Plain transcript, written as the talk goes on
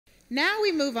Now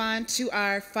we move on to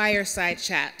our fireside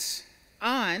chat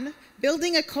on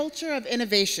building a culture of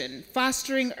innovation,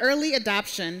 fostering early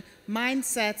adoption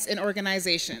mindsets in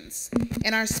organizations.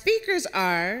 And our speakers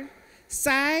are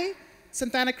Sai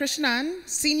Santanakrishnan,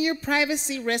 Senior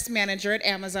Privacy Risk Manager at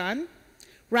Amazon,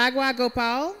 Ragwa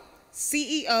Gopal,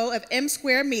 CEO of M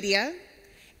Square Media,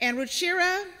 and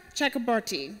Ruchira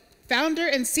Chakraborty, founder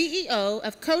and CEO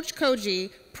of Coach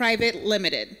Koji Private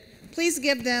Limited. Please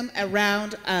give them a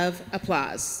round of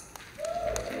applause.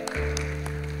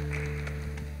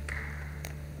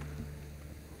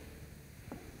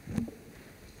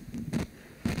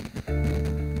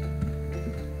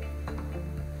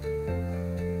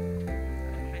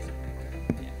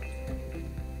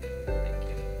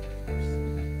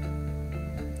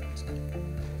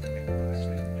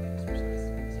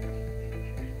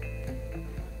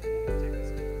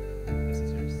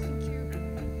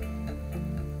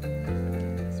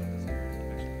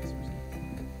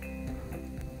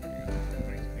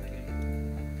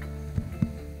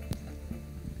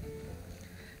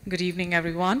 Good evening,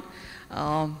 everyone.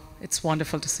 It's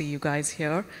wonderful to see you guys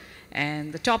here.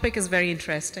 And the topic is very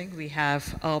interesting. We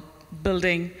have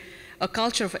building a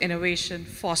culture of innovation,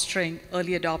 fostering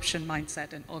early adoption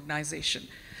mindset in organization.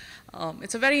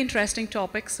 It's a very interesting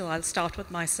topic, so I'll start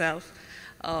with myself.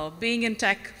 Being in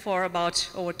tech for about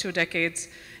over 2 decades,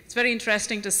 it's very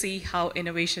interesting to see how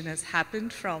innovation has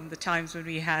happened from the times when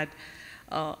we had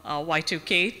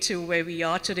Y2K to where we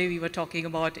are today. We were talking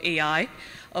about AI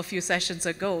a few sessions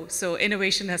ago. So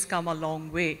innovation has come a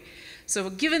long way. So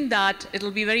given that,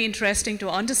 it'll be very interesting to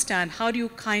understand how do you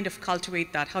kind of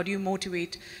cultivate that? How do you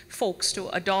motivate folks to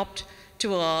adopt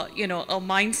to a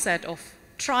mindset of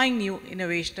trying new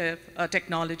innovative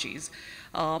technologies?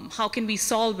 How can we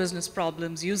solve business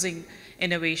problems using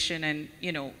innovation and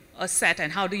a set,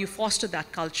 and how do you foster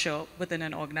that culture within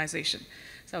an organization?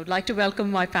 So I would like to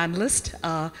welcome my panelists,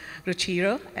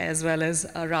 Ruchira, as well as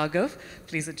Raghav.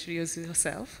 Please introduce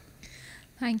yourself.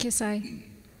 Thank you, Sai.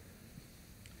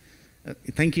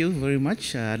 Thank you very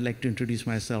much. I'd like to introduce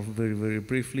myself very, very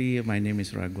briefly. My name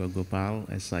is Ragwa Gopal.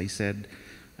 As I said,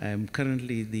 I'm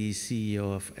currently the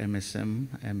CEO of MSM,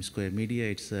 M Square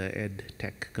Media. It's an ed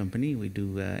tech company. We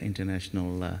do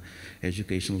international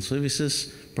educational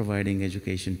services, providing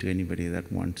education to anybody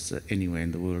that wants anywhere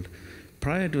in the world.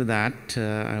 Prior to that,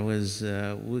 I was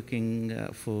working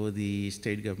for the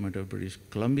state government of British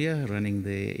Columbia, running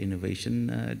the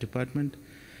innovation department.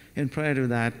 And prior to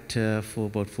that, for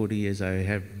about 40 years, I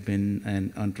have been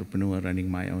an entrepreneur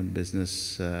running my own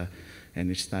business.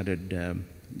 And it started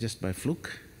just by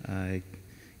fluke. I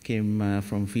came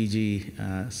from Fiji,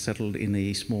 settled in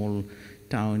a small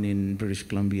town in British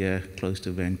Columbia, close to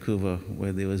Vancouver,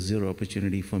 where there was zero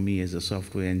opportunity for me as a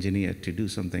software engineer to do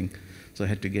something. So I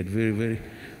had to get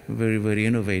very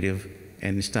innovative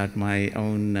and start my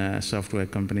own software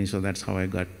company. So that's how I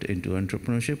got into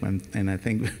entrepreneurship. And I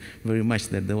think very much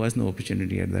that there was no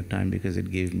opportunity at that time because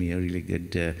it gave me a really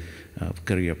good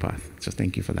career path. So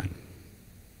thank you for that.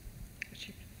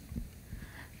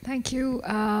 Thank you.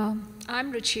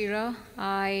 I'm Ruchira.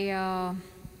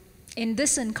 In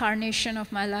this incarnation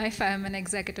of my life, I am an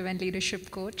executive and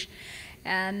leadership coach.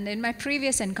 And in my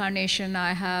previous incarnation,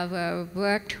 I have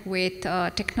worked with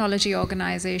technology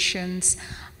organizations,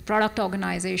 product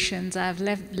organizations. I've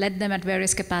led them at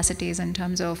various capacities in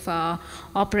terms of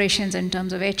operations, in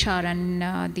terms of HR,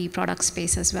 and the product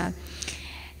space as well.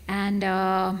 And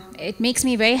it makes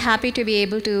me very happy to be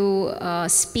able to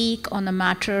speak on the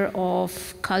matter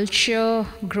of culture,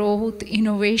 growth,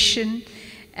 innovation,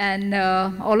 and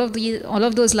all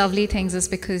of those lovely things is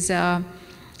because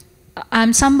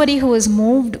I'm somebody who has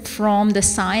moved from the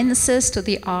sciences to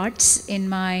the arts in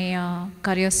my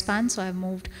career span. So I've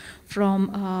moved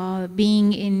from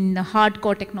being in the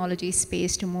hardcore technology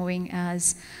space to moving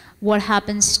as what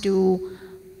happens to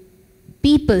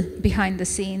people behind the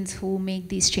scenes who make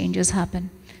these changes happen.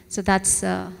 So that's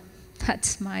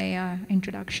my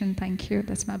introduction. Thank you.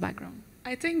 That's my background.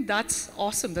 I think that's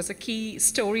awesome. That's a key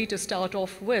story to start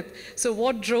off with. So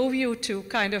what drove you to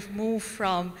kind of move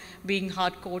from being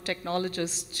hardcore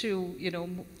technologists to,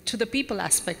 to the people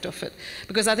aspect of it?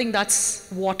 Because I think that's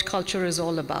what culture is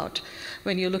all about.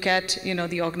 When you look at,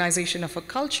 the organization of a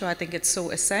culture, I think it's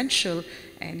so essential,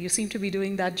 and you seem to be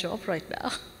doing that job right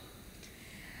now.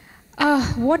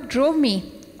 What drove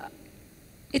me?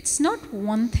 It's not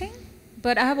one thing.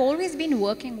 But I have always been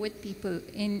working with people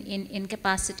in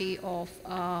capacity of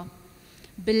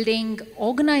building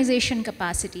organization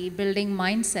capacity, building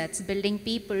mindsets, building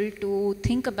people to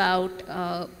think about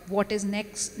what is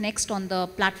next on the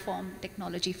platform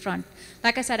technology front.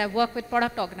 Like I said, I work with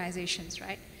product organizations,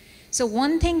 right? So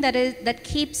one thing that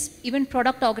keeps even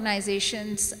product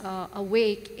organizations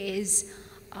awake is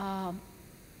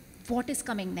what is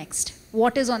coming next?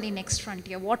 What is on the next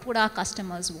frontier? What would our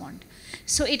customers want?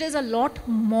 So it is a lot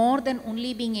more than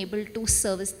only being able to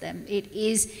service them. It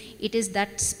is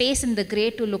that space in the gray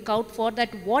to look out for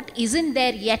that what isn't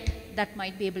there yet that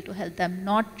might be able to help them,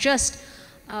 not just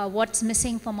what's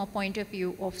missing from a point of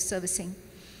view of servicing.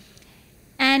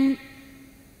 And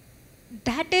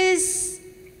that is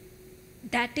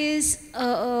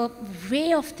a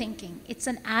way of thinking. It's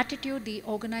an attitude the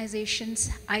organizations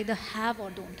either have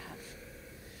or don't have.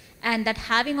 And that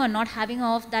having or not having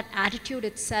of that attitude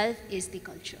itself is the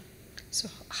culture. So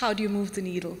how do you move the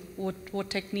needle? What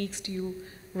techniques do you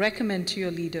recommend to your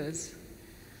leaders?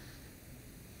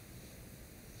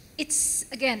 It's,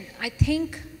 again, I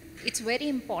think it's very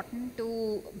important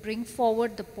to bring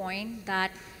forward the point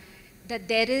that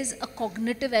there is a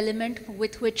cognitive element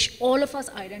with which all of us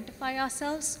identify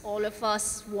ourselves, all of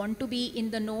us want to be in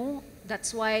the know.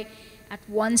 That's why at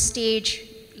one stage,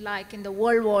 like in the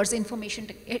world wars,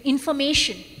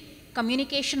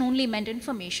 communication only meant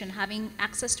information. Having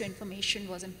access to information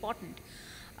was important.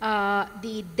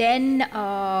 The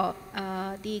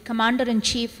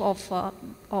commander-in-chief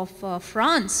of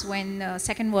France, when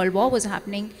Second World War was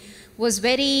happening, was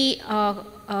very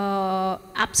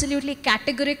absolutely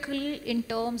categorical in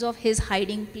terms of his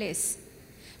hiding place,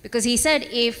 because he said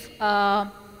if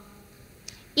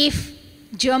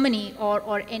Germany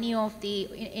or any of the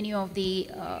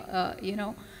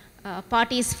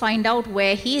parties find out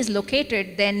where he is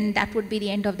located, then that would be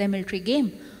the end of their military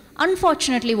game.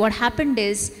 Unfortunately, what happened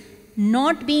is,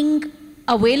 not being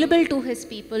available to his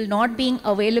people, not being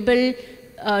available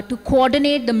to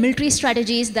coordinate the military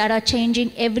strategies that are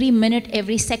changing every minute,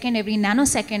 every second, every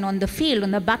nanosecond on the field,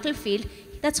 on the battlefield,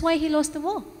 that's why he lost the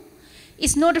war.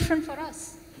 It's no different for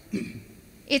us.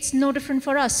 It's no different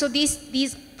for us. So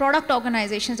these product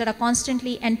organizations that are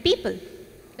constantly, and people,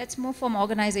 let's move from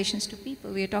organizations to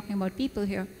people. We are talking about people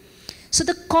here. So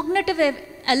the cognitive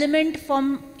element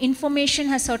from information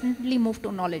has certainly moved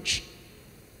to knowledge.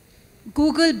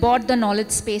 Google bought the knowledge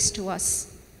space to us.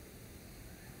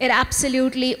 It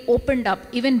absolutely opened up,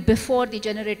 even before the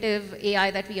generative AI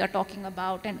that we are talking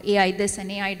about, and AI this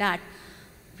and AI that.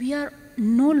 We are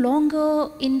no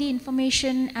longer in the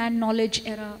information and knowledge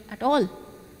era at all.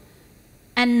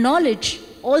 And knowledge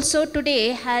also today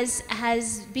has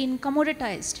been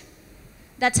commoditized.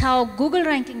 That's how Google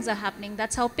rankings are happening.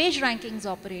 That's how page rankings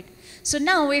operate. So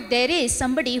now if there is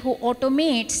somebody who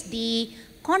automates the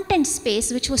content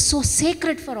space, which was so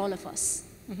sacred for all of us.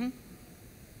 Mm-hmm.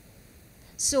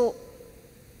 So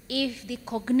if the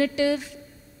cognitive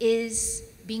is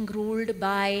being ruled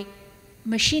by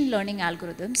machine learning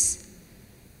algorithms,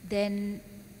 then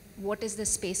what is the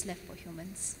space left for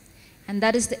humans? And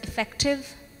that is the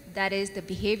affective, that is the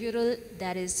behavioral,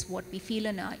 that is what we feel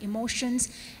in our emotions,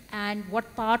 and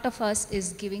what part of us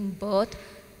is giving birth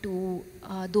to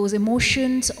those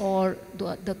emotions or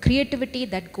the creativity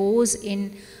that goes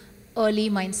in early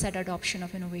mindset adoption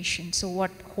of innovation. So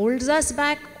what holds us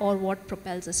back or what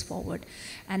propels us forward?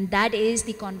 And that is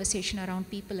the conversation around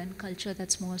people and culture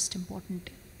that's most important,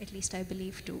 at least I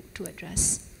believe, to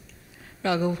address.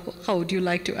 Raghav, how would you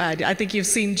like to add? I think you've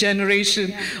seen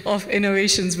generation of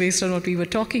innovations based on what we were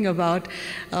talking about,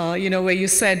 where you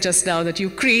said just now that you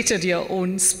created your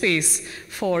own space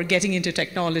for getting into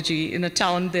technology. In a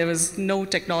town, there was no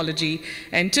technology.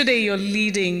 And today you're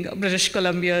leading British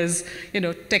Columbia's,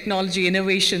 technology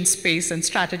innovation space and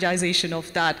strategization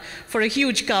of that for a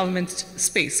huge government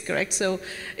space, correct? So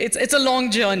it's a long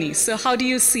journey. So how do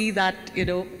you see that,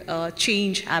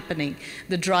 change happening,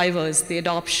 the drivers, the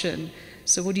adoption?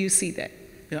 So what do you see there?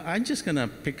 Yeah, I'm just going to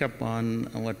pick up on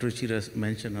what Ruchira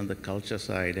mentioned on the culture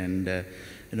side, and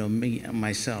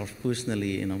myself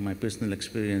personally, my personal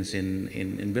experience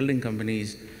in building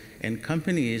companies, and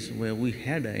companies where we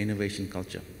had an innovation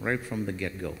culture right from the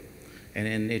get-go,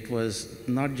 and it was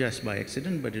not just by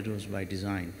accident, but it was by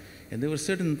design. And there were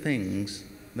certain things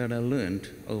that I learned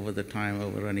over the time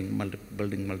over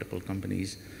building multiple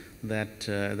companies that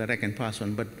I can pass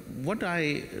on. But what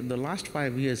the last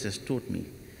 5 years has taught me,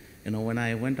 when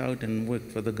I went out and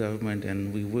worked for the government,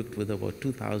 and we worked with about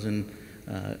 2,000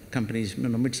 companies,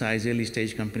 mid-sized,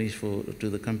 early-stage companies to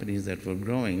the companies that were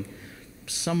growing,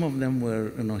 some of them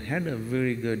were, had a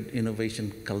very good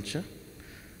innovation culture.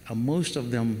 Most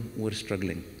of them were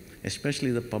struggling,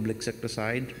 especially the public sector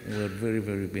side were very,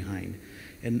 very behind.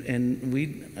 And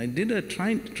I did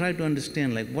try to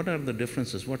understand, like, what are the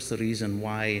differences? What's the reason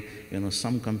why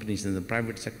some companies in the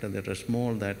private sector that are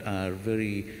small, that are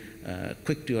very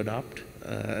quick to adopt,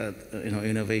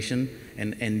 innovation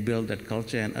and build that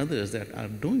culture, and others that are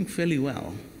doing fairly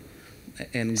well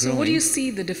and growing. So what do you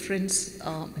see the difference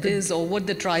is, or what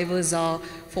the drivers are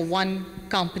for one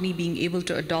company being able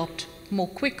to adopt more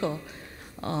quicker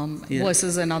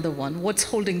versus another one? What's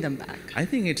holding them back? I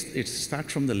think it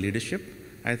starts from the leadership.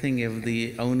 I think if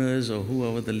the owners or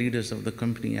whoever the leaders of the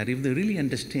company are, if they really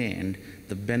understand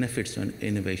the benefits of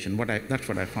innovation, that's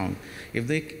what I found. If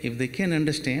they can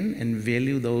understand and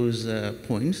value those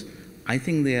points, I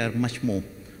think they are much more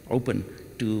open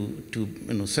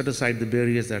to set aside the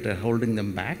barriers that are holding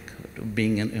them back to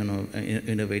being an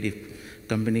innovative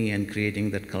company and creating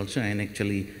that culture, and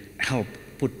actually help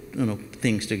put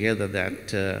things together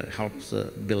that helps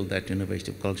build that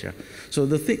innovative culture. So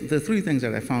the three things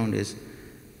that I found is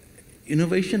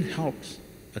innovation helps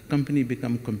a company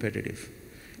become competitive.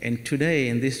 And today,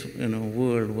 in this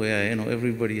world where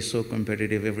everybody is so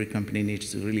competitive, every company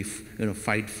needs to really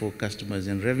fight for customers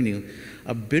and revenue,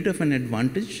 a bit of an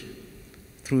advantage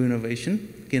through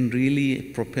innovation can really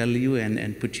propel you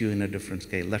and put you in a different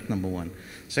scale. That's number one.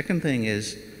 Second thing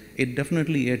is, it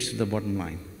definitely adds to the bottom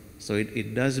line. So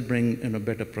it does bring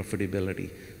better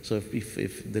profitability. So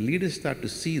if the leaders start to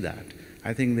see that,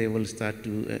 I think they will start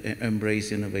to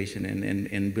embrace innovation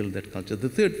and build that culture. The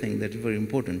third thing that's very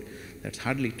important, that's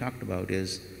hardly talked about,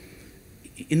 is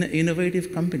in an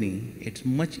innovative company, it's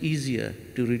much easier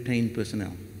to retain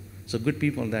personnel. So good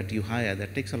people that you hire,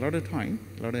 that takes a lot of time,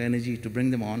 a lot of energy to bring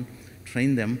them on,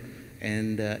 train them,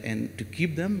 and to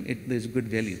keep them, there's good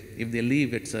value. If they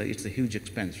leave, it's a huge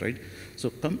expense, right?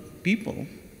 So people,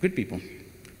 good people,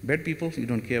 bad people you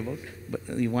don't care about, but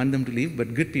you want them to leave,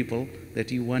 but good people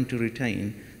that you want to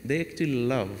retain, they actually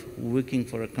love working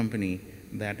for a company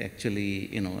that actually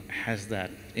has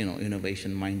that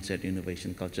innovation mindset,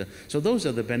 innovation culture. So those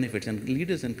are the benefits, and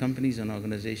leaders and companies and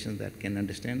organizations that can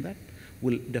understand that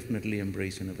will definitely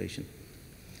embrace innovation.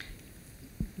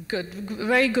 Good,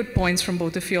 very good points from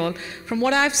both of you all. From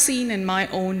what I've seen in my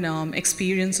own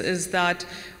experience is that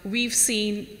we've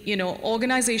seen,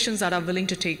 organizations that are willing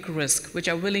to take risk, which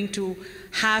are willing to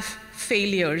have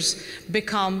failures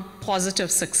become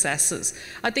positive successes.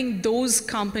 I think those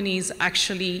companies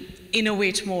actually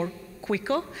innovate more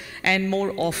quicker and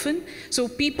more often. So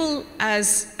people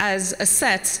as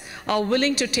assets are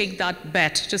willing to take that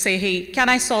bet to say, hey, can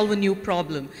I solve a new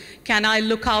problem? Can I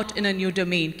look out in a new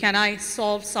domain? Can I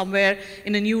solve somewhere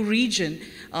in a new region?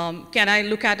 Can I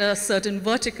look at a certain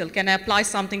vertical? Can I apply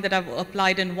something that I've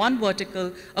applied in one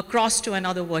vertical across to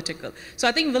another vertical? So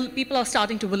I think people are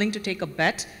starting to willing to take a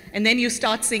bet, and then you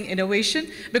start seeing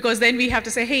innovation, because then we have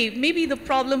to say, hey, maybe the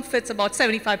problem fits about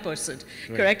 75%,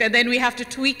 correct? And then we have to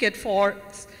tweak it for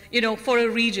a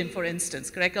region, for instance,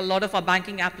 correct? A lot of our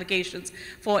banking applications,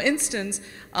 for instance,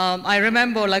 I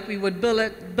remember we would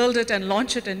build it and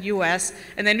launch it in US,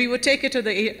 and then we would take it to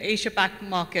the Asia-Pac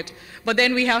market. But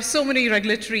then we have so many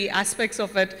regulatory aspects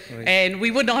of it, and we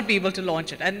would not be able to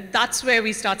launch it. And that's where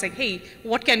we start saying, hey,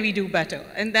 what can we do better?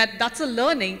 And that's a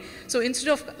learning. So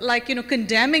instead of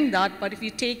condemning that, but if you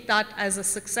take that as a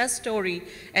success story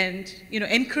and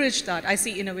encourage that, I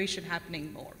see innovation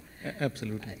happening more.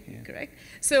 Absolutely. Yeah. Correct.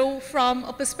 So from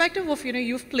a perspective of,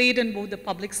 you've played in both the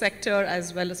public sector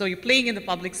as well as, so you're playing in the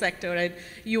public sector, and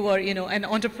you are, an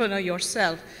entrepreneur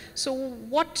yourself. So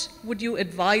what would you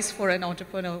advise for an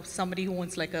entrepreneur, somebody who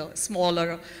owns a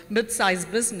smaller,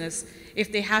 mid-sized business,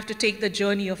 if they have to take the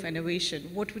journey of innovation?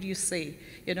 What would you say?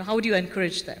 How would you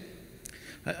encourage them?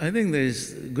 I think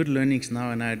there's good learnings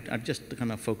now, and I'd just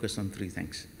kind of focus on three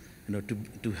things,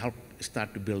 to help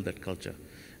start to build that culture.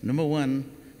 Number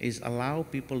one is allow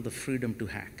people the freedom to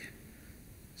hack.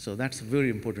 So that's a very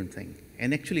important thing.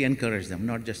 And actually encourage them,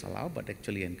 not just allow, but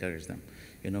actually encourage them.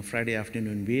 Friday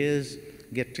afternoon beers,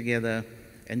 get together,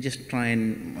 and just try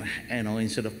and,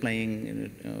 instead of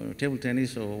playing table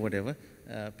tennis or whatever,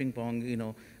 ping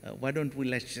pong, why don't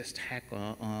let's just hack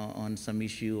on some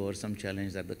issue or some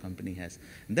challenge that the company has.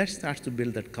 And that starts to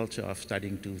build that culture of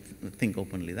starting to think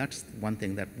openly. That's one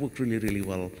thing that worked really, really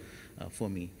well for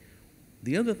me.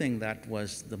 The other thing that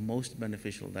was the most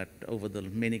beneficial that over the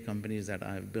many companies that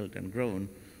I've built and grown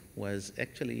was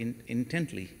actually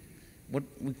intently, what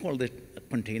we called it a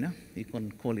container. You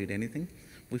can call it anything.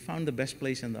 We found the best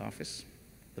place in the office,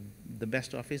 the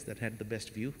best office that had the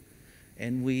best view,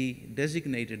 and we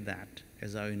designated that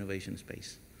as our innovation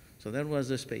space. So that was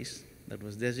a space that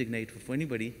was designated for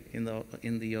anybody in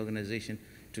the organization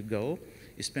to go,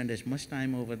 spend as much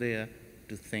time over there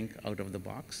to think out of the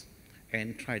box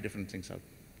and try different things out.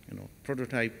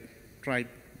 Prototype, try,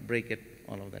 break it,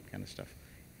 all of that kind of stuff.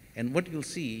 And what you'll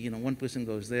see, one person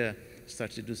goes there,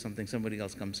 starts to do something, somebody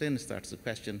else comes in, starts to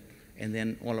question, and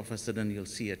then all of a sudden you'll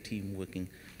see a team working.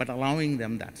 But allowing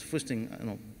them that, first thing,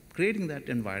 creating that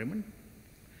environment,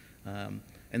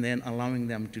 and then allowing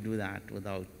them to do that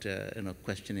without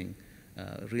questioning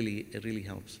really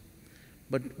helps.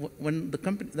 But when the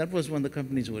company, that was when the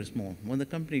companies were small. When the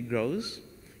company grows,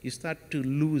 you start to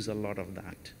lose a lot of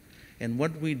that. And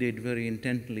what we did very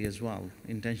intentionally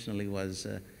was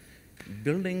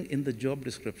building in the job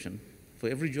description. For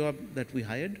every job that we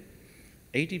hired,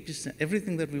 80%,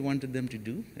 everything that we wanted them to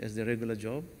do as their regular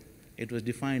job, it was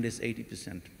defined as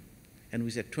 80%. And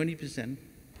we said 20%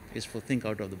 is for think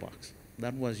out of the box.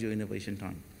 That was your innovation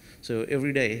time. So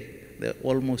every day, they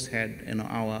almost had an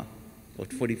hour or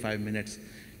 45 minutes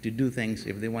to do things.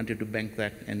 If they wanted to bank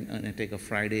that and take a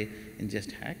Friday and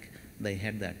just hack, they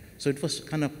had that. So it was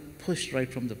kind of pushed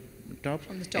right from the top.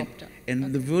 From the top down. And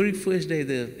okay. the very first day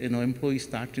the employees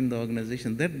start in the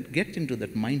organization, they get into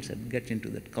that mindset, get into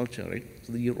that culture, right?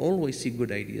 So that you always see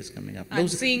good ideas coming up. I'm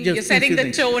seeing you're setting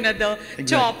the tone at the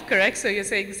top, correct? So you're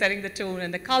saying setting the tone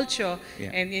and the culture,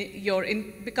 and you're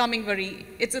becoming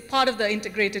it's a part of the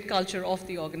integrated culture of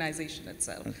the organization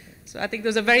itself. Okay. So I think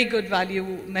those are very good value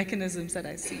mechanisms that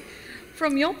I see.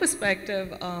 From your perspective,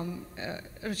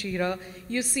 Ruchira,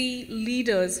 you see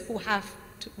leaders who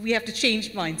we have to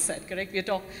change mindset, correct?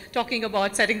 We're talking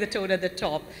about setting the tone at the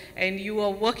top, and you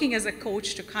are working as a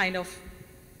coach to kind of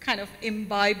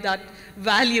imbibe that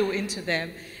value into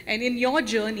them. And in your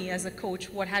journey as a coach,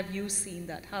 what have you seen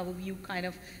that? How have you kind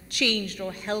of changed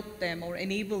or helped them or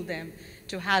enabled them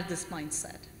to have this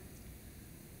mindset?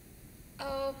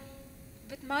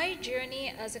 With my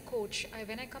journey as a coach,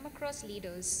 when I come across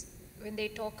leaders, when they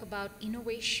talk about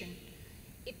innovation,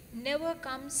 it never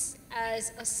comes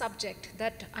as a subject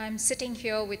that I'm sitting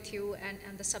here with you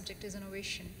and the subject is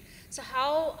innovation. So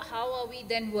how are we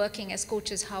then working as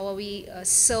coaches? How are we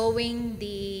serving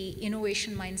the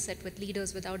innovation mindset with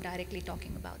leaders without directly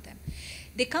talking about them?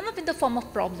 They come up in the form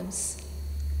of problems.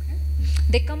 Okay.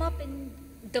 They come up in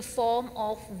the form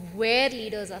of where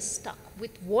leaders are stuck,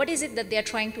 with what is it that they're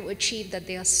trying to achieve that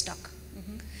they are stuck.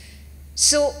 Mm-hmm.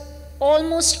 So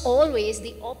almost always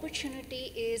the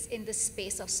opportunity is in the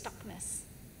space of stuckness.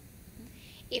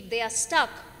 If they are stuck,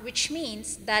 which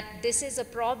means that this is a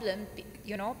problem,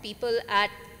 people at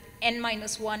n-1,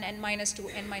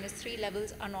 n-2, n-3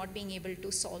 levels are not being able to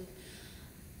solve.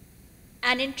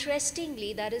 And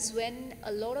interestingly, that is when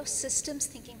a lot of systems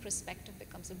thinking perspective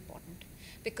becomes important.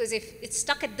 Because if it's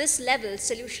stuck at this level,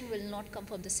 solution will not come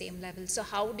from the same level. So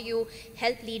how do you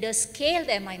help leaders scale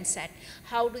their mindset?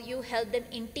 How do you help them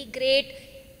integrate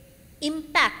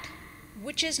impact,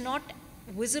 which is not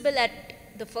visible at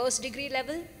the first degree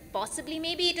level? Possibly,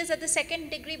 maybe it is at the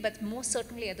second degree, but most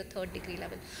certainly at the third degree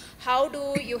level. How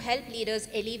do you help leaders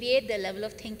elevate their level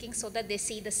of thinking so that they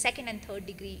see the second and third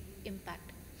degree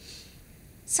impact?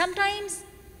 Sometimes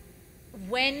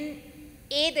when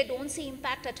they don't see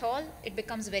impact at all, it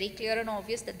becomes very clear and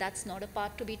obvious that that's not a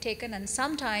path to be taken. And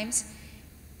sometimes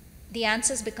the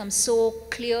answers become so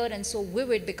clear and so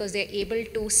vivid because they're able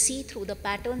to see through the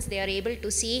patterns. They are able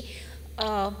to see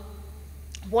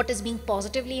what is being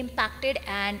positively impacted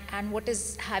and what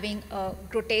is having a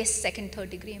grotesque second,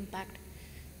 third degree impact.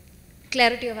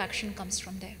 Clarity of action comes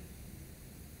from there.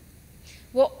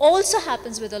 What also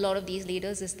happens with a lot of these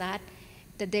leaders is that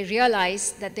they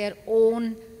realize that their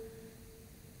own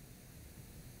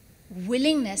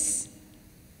willingness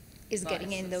is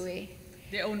getting in the way.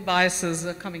 Their own biases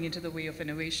are coming into the way of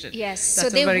innovation. Yes,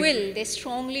 That's so they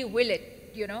strongly will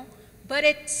it, But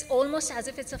it's almost as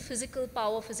if it's a physical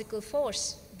power, physical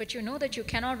force. But you know that you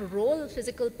cannot roll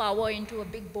physical power into a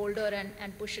big boulder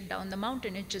and push it down the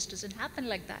mountain. It just doesn't happen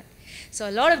like that. So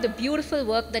a lot of the beautiful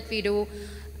work that we do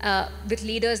with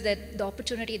leaders, that the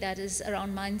opportunity that is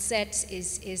around mindsets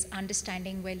is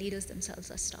understanding where leaders themselves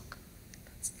are stuck.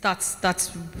 That's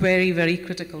very, very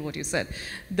critical what you said.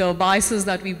 The biases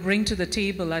that we bring to the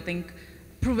table, I think,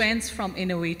 prevents from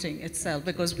innovating itself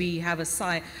because we have a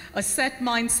set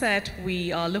mindset,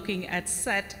 we are looking at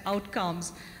set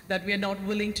outcomes that we are not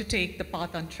willing to take the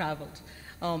path untraveled.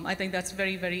 I think that's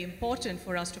very, very important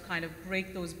for us to kind of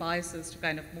break those biases to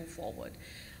kind of move forward.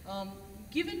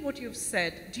 Given what you've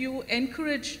said, do you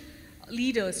encourage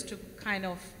leaders to kind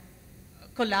of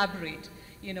collaborate,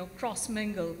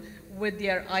 cross-mingle with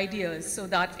their ideas so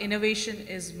that innovation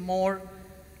is more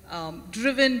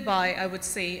driven by, I would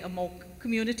say, a more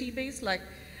community-based? Like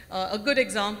a good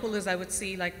example is, I would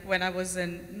say, like when I was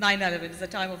in 9/11, it's the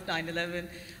time of 9/11,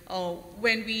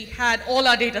 when we had all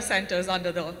our data centers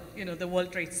under the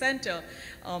World Trade Center,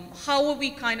 how are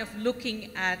we kind of looking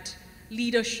at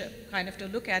leadership, kind of to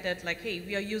look at it like, hey,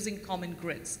 we are using common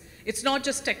grids. It's not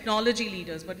just technology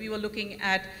leaders, but we were looking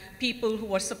at people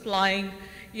who are supplying,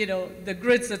 the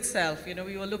grids itself.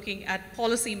 We were looking at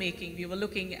policy making. We were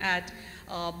looking at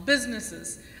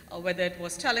businesses, whether it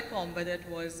was telecom, whether it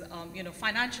was,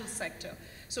 financial sector.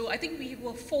 So I think we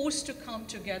were forced to come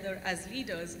together as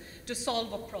leaders to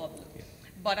solve a problem. Yeah.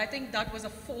 But I think that was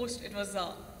it was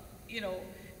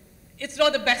it's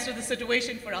not the best of the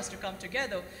situation for us to come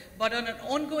together, but on an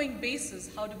ongoing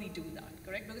basis, how do we do that,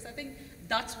 correct? Because I think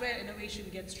that's where innovation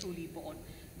gets truly born.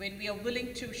 When we are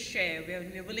willing to share,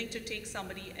 when we are willing to take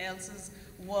somebody else's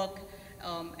work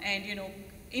and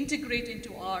integrate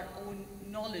into our own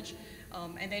knowledge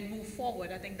and then move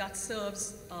forward, I think that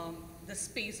serves the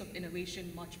space of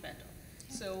innovation much better.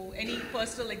 So any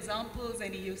personal examples,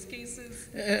 any use cases?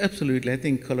 Absolutely. I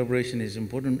think collaboration is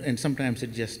important, and sometimes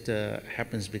it just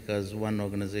happens because one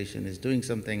organization is doing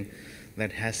something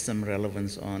that has some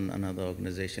relevance on another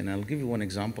organization. I'll give you one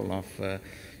example of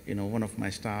one of my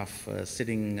staff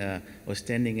standing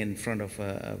in front of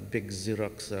a big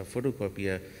Xerox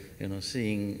photocopier,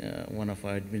 seeing one of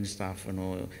our admin staff,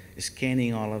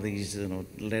 scanning all of these,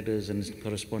 letters and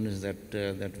correspondence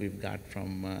that we've got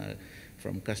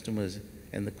from customers.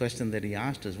 And the question that he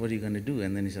asked us, what are you going to do?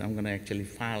 And then he said, I'm going to actually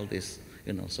file this,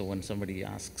 so when somebody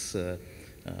asks,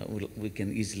 we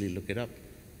can easily look it up.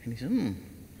 And he said,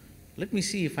 let me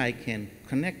see if I can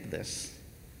connect this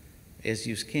as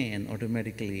you scan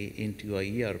automatically into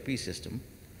your ERP system.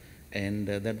 And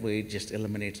that way it just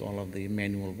eliminates all of the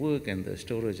manual work and the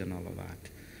storage and all of that.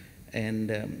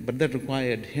 And but that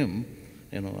required him,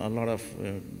 a lot of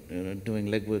doing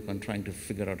legwork on trying to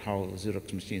figure out how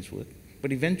Xerox machines work.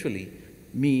 But eventually,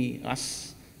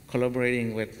 us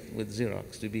collaborating with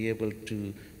Xerox to be able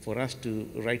for us to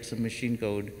write some machine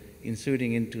code,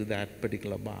 inserting into that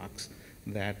particular box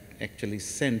that actually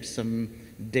sent some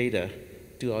data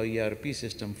to our ERP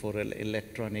system for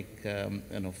electronic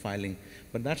filing.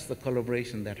 But that's the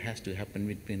collaboration that has to happen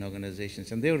between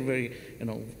organizations. And they were very,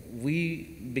 we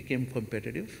became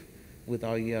competitive with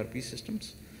our ERP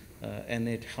systems. And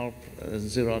it helped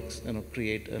Xerox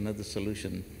create another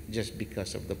solution just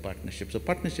because of the partnership. So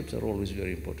partnerships are always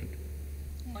very important.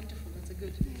 Wonderful, that's a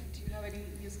good. Do you have any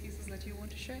use cases that you want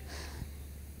to share?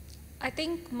 I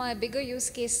think my bigger use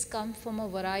case come from a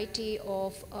variety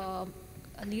of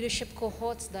leadership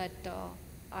cohorts that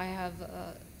I have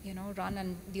run,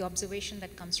 and the observation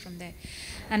that comes from there.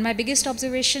 And my biggest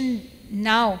observation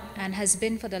now, and has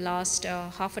been for the last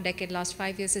half a decade, last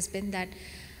 5 years, has been that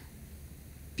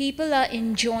people are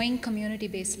enjoying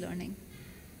community-based learning.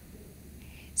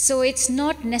 So it's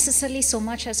not necessarily so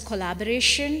much as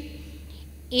collaboration.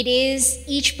 It is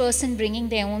each person bringing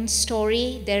their own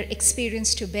story, their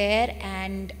experience to bear,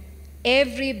 and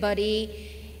everybody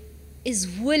is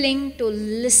willing to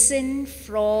listen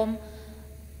from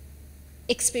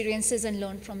experiences and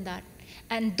learn from that.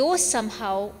 And those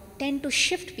somehow tend to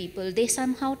shift people. They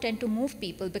somehow tend to move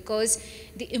people because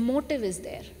the emotive is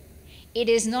there. It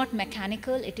is not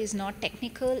mechanical, it is not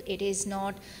technical, it is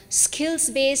not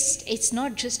skills-based, it's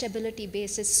not just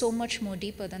ability-based, it's so much more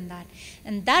deeper than that.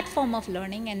 And that form of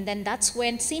learning, and then that's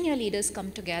when senior leaders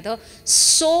come together,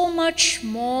 so much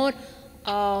more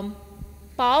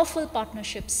powerful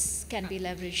partnerships can be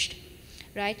leveraged,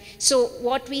 right? So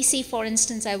what we see, for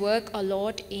instance, I work a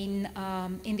lot in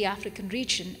the African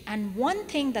region, and one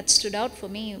thing that stood out for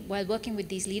me while working with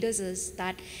these leaders is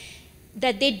that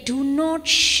they do not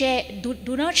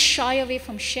shy away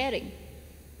from sharing.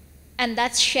 And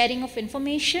that's sharing of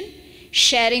information,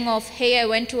 sharing of, hey, I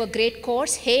went to a great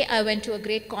course, hey, I went to a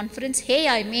great conference, hey,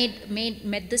 I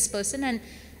met this person,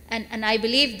 and I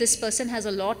believe this person has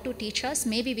a lot to teach us.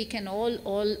 Maybe we can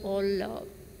all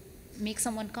make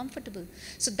someone comfortable.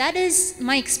 So that is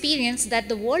my experience, that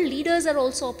the world leaders are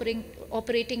also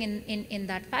operating in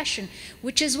that fashion,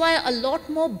 which is why a lot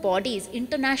more bodies,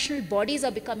 international bodies,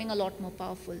 are becoming a lot more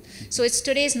powerful. So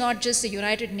today is not just the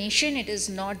United Nations, it is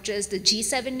not just the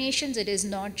G7 nations, it is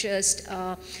not just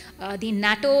the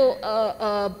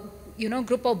NATO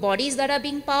group of bodies that are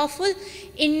being powerful.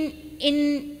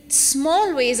 In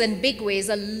small ways and big ways,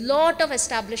 a lot of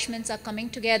establishments are coming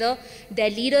together, their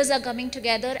leaders are coming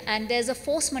together, and there's a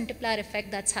force multiplier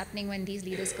effect that's happening when these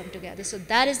leaders come together. So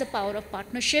that is the power of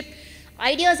partnership.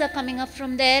 Ideas are coming up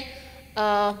from there.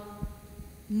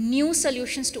 New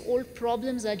solutions to old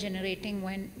problems are generating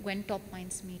when top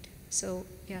minds meet. So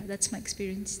yeah, that's my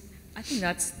experience. I think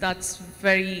that's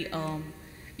very,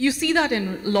 you see that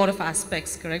in a lot of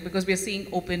aspects, correct? Because we are seeing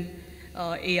open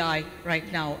AI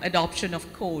right now, adoption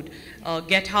of code.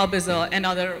 GitHub is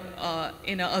another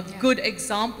good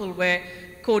example where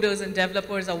coders and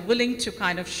developers are willing to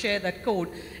kind of share that code.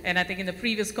 And I think in the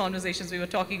previous conversations we were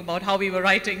talking about how we were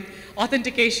writing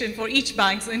authentication for each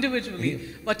bank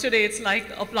individually, but today it's like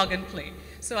a plug and play.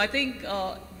 So I think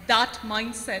that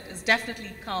mindset has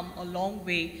definitely come a long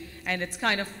way, and it's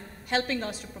kind of helping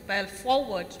us to propel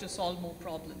forward to solve more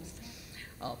problems.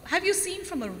 Have you seen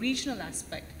from a regional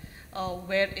aspect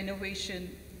where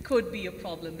innovation could be a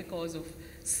problem because of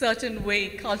certain way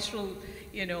cultural,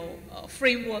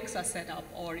 frameworks are set up,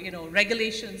 or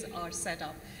regulations are set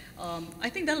up? I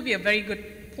think that'll be a very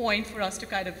good point for us to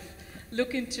kind of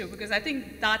look into, because I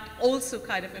think that also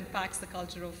kind of impacts the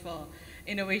culture of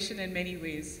innovation in many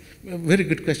ways. Very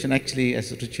good question. Actually,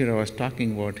 as Ruchira was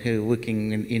talking about her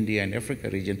working in India and Africa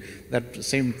region, that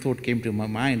same thought came to my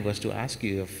mind, was to ask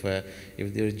you if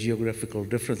there are geographical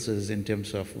differences in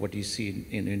terms of what you see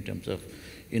in terms of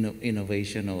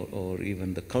innovation or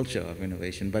even the culture of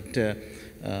innovation. But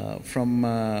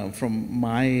from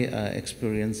my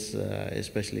experience,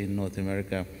 especially in North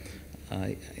America,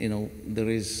 there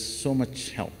is so much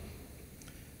help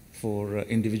for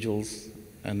individuals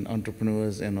and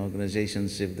entrepreneurs and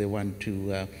organizations if they want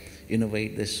to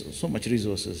innovate. There's so much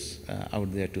resources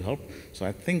out there to help. So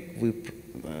I think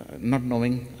not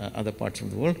knowing other parts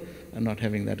of the world and not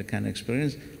having that kind of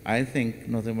experience, I think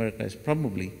North America is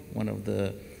probably one of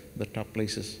the top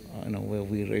places where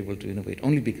we are able to innovate,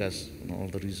 only because all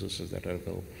the resources that are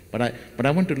available. But I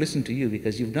want to listen to you,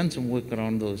 because you've done some work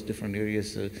around those different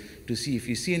areas to see if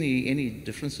you see any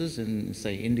differences in,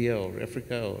 say, India or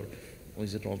Africa, or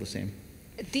is it all the same?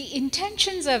 The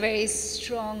intentions are very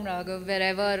strong, Raghav.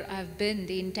 Wherever I've been,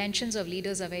 the intentions of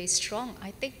leaders are very strong.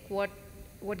 I think what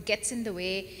gets in the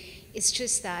way is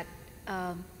just that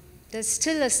there's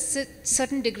still a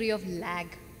certain degree of lag.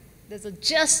 There's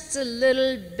just a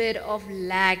little bit of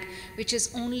lag, which is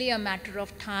only a matter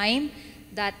of time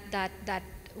that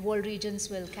world regions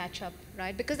will catch up,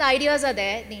 right? Because the ideas are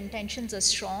there, the intentions are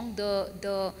strong,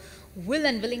 the will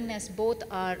and willingness both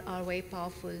are very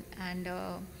powerful, and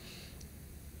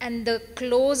the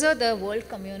closer the world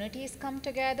communities come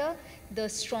together, the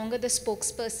stronger the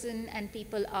spokesperson and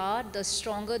people are, the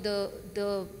stronger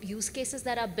the use cases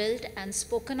that are built and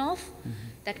spoken of,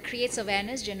 that creates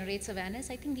awareness, generates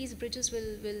awareness. I think these bridges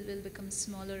will become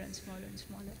smaller and smaller and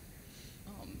smaller.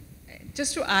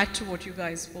 Just to add to what you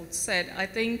guys both said, I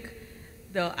think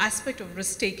the aspect of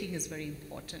risk-taking is very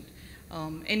important.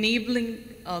 Enabling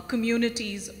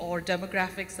communities or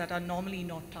demographics that are normally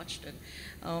not touched in.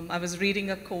 I was reading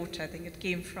a quote, I think it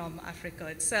came from Africa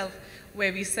itself,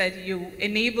 where we said you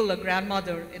enable a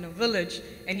grandmother in a village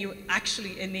and you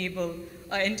actually enable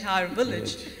an entire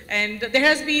village. And there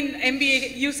has been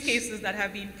MBA use cases that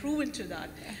have been proven to that.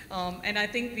 And I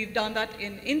think we've done that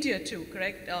in India too,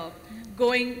 correct?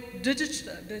 Going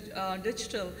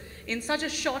digital in such a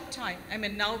short time. I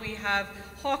mean, now we have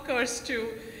hawkers to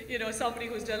somebody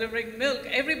who's delivering milk.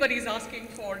 Everybody's asking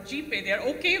for GPay. They're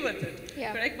okay with it,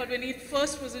 correct? But when it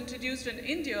first was introduced in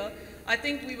India, I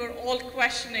think we were all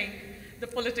questioning the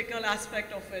political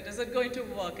aspect of it. Is it going to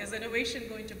work? Is innovation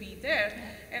going to be there?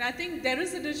 And I think there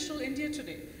is a digital India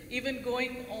today. Even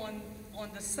going on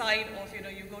the side of,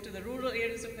 you go to the rural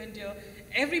areas of India,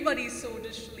 everybody is so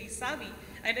digitally savvy.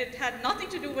 And it had nothing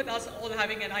to do with us all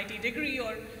having an IT degree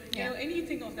or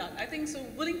anything of that. I think so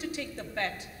willing to take the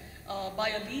bet by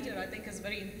a leader, I think, is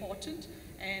very important.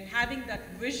 And having that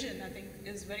vision, I think,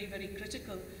 is very, very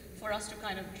critical for us to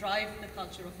kind of drive the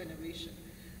culture of innovation.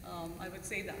 I would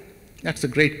say that. That's a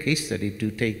great case study, to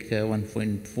take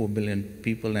 1.4 billion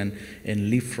people and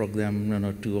leapfrog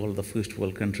them to all the first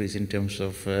world countries in terms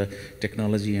of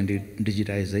technology and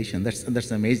digitization.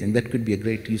 That's amazing. That could be a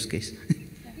great use case.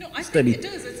 No, I think it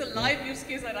is. It's a live use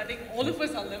case that I think all of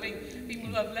us are living. People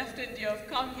who have left India have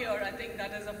come here. I think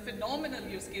that is a phenomenal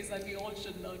use case that we all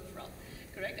should learn from.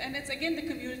 Correct? And it's again the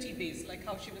community base, like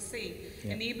how she was saying,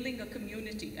 enabling a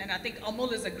community. And I think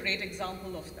Amul is a great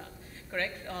example of that.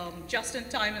 Correct? Just in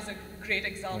time is a great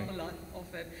example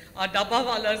of it. Our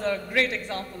Dabbawalas are a great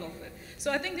example of it.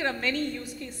 So I think there are many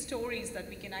use case stories that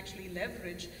we can actually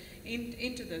leverage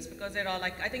into this, because there are,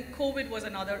 like, I think COVID was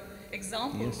another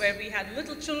example where we had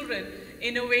little children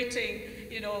innovating,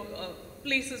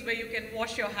 places where you can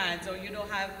wash your hands or,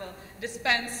 have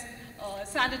dispense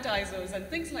sanitizers and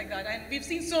things like that. And we've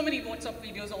seen so many WhatsApp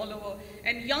videos all over,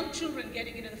 and young children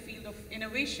getting into the field of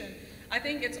innovation. I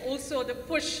think it's also the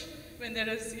push when there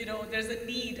is, there's a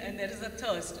need and there is a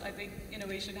thirst. I think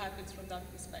innovation happens from that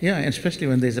perspective. Yeah, and especially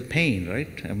when there's a pain,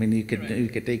 right? I mean, you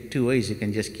could take two ways. You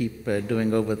can just keep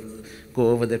go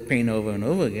over that pain over and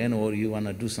over again, or you want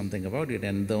to do something about it.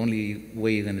 And the only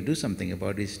way you're going to do something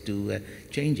about it is to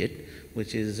change it,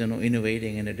 which is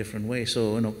innovating in a different way.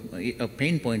 So a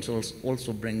pain points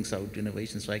also brings out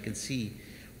innovation. So I can see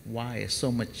why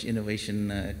so much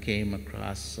innovation came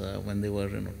across when there were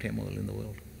turmoil in the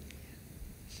world.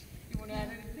 You want to add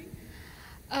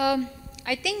anything?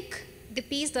 I think the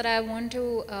piece that I want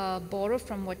to borrow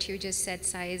from what you just said,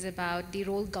 Sai, is about the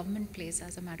role government plays,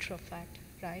 as a matter of fact,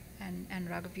 right? And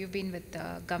Raghav, you've been with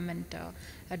government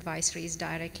advisories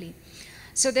directly.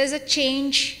 So there's a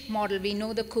change model. We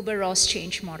know the Kubler-Ross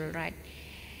change model, right?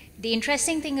 The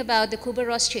interesting thing about the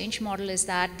Kubler-Ross change model is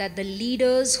that the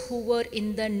leaders who were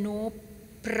in the know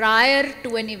prior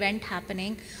to an event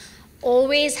happening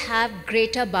always have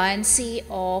greater buoyancy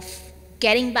of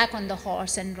getting back on the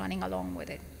horse and running along with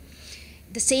it.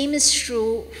 The same is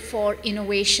true for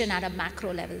innovation at a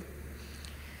macro level.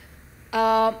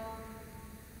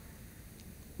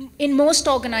 In most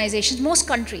organizations, most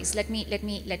countries, let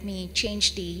me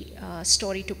change the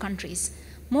story to countries.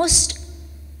 Most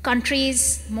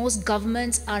countries, most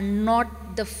governments are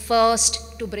not the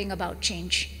first to bring about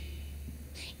change.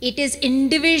 It is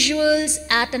individuals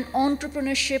at an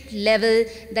entrepreneurship level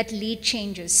that lead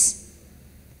changes.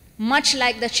 Much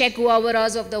like the Che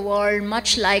Guevaras of the world,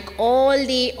 much like all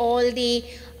the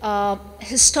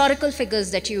historical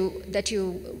figures that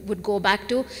you would go back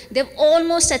to, they've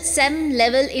almost at some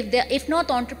level, if not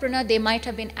entrepreneur, they might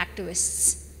have been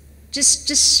activists.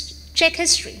 Just check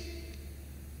history.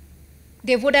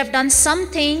 They would have done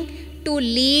something to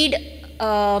lead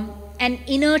an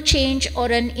inner change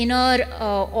or an inner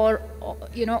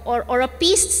or a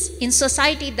piece in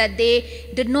society that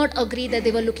they did not agree that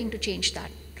they were looking to change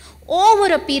that.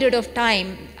 Over a period of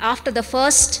time, after the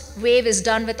first wave is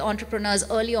done with entrepreneurs,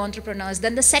 early entrepreneurs,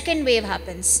 then the second wave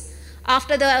happens.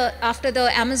 After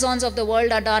the Amazons of the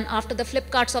world are done, after the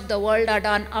Flipkarts of the world are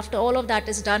done, after all of that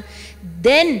is done,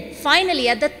 then finally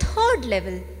at the third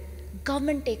level,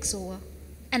 government takes over.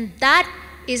 And that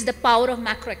is the power of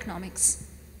macroeconomics.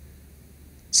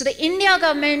 So the India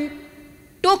government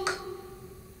took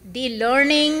the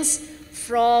learnings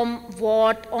from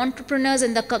what entrepreneurs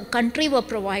in the country were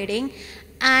providing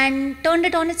and turned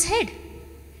it on its head.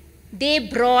 They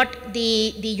brought the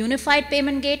unified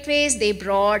payment gateways, they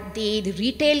brought the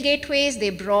retail gateways, they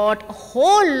brought a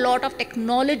whole lot of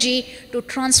technology to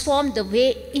transform the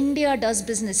way India does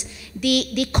business,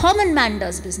 the common man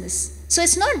does business. So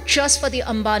it's not just for the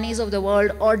Ambanis of the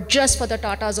world or just for the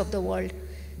Tatas of the world.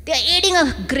 They are aiding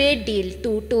a great deal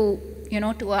to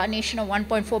a nation of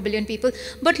 1.4 billion people.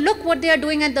 But look what they are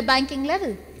doing at the banking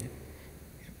level.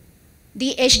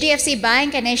 The HDFC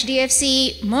Bank and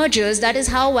HDFC mergers, that is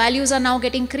how values are now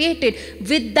getting created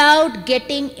without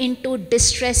getting into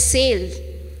distress sales,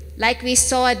 like we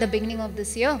saw at the beginning of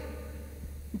this year.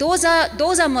 Those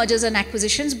are mergers and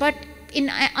acquisitions, but in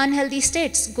unhealthy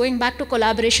states. Going back to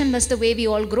collaboration, that's the way we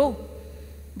all grow.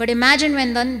 But imagine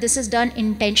when this is done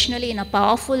intentionally in a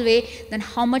powerful way, then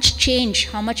how much change,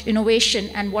 how much innovation,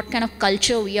 and what kind of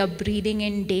culture we are breathing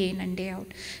in and day out.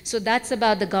 So that's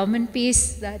about the government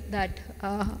piece that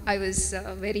I was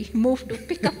very moved to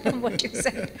pick up from what you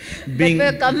said. But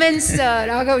were comments,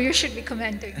 Raghav, you should be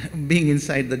commenting. Being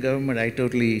inside the government, I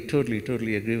totally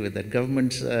agree with that.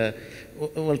 Governments,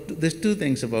 well, there's two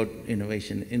things about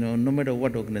innovation. No matter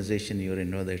what organization you're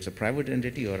in, whether it's a private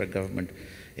entity or a government,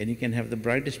 and you can have the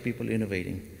brightest people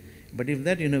innovating. But if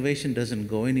that innovation doesn't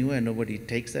go anywhere, nobody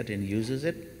takes that and uses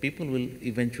it, people will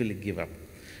eventually give up.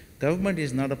 Government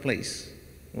is not a place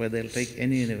where they'll take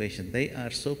any innovation. They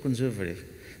are so conservative,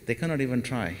 they cannot even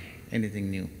try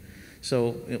anything new.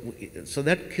 So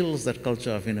that kills that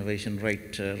culture of innovation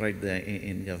right there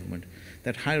in government.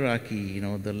 That hierarchy,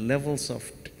 the levels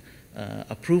of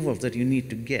approval that you need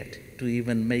to get to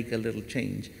even make a little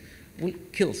change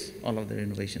kills all of their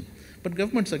innovation. But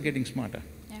governments are getting smarter.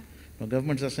 Yeah.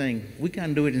 Governments are saying, we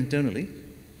can't do it internally.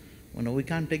 We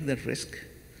can't take that risk.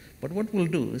 But what we'll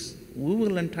do is, we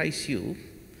will entice you,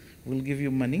 we'll give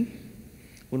you money,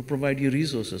 we'll provide you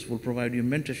resources, we'll provide you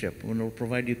mentorship, we'll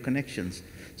provide you connections.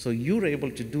 So you're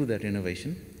able to do that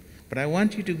innovation. But I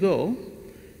want you to go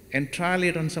and trial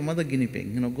it on some other guinea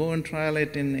pig. Go and trial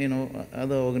it in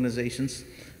other organizations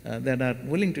that are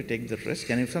willing to take the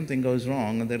risk. And if something goes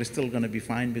wrong, they're still going to be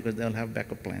fine because they'll have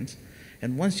backup plans.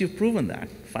 And once you've proven that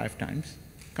 5 times,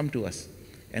 come to us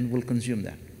and we'll consume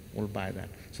that. We'll buy that.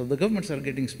 So the governments are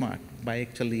getting smart by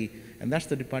actually, and that's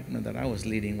the department that I was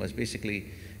leading, was basically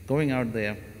going out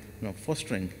there,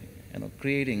 fostering,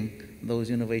 creating those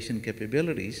innovation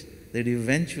capabilities that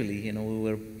eventually, we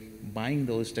were buying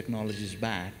those technologies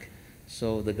back,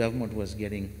 so the government was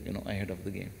getting, ahead of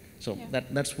the game. So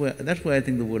that's where I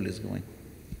think the world is going.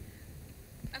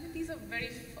 I mean, these are very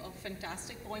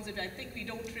fantastic points that I think we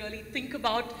don't really think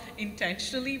about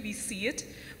intentionally. We see it,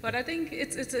 but I think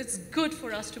it's good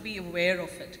for us to be aware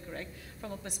of it, correct?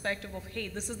 From a perspective of, hey,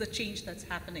 this is the change that's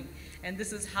happening, and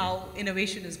this is how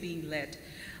innovation is being led.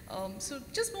 So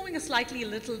just moving a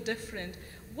little different,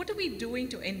 what are we doing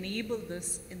to enable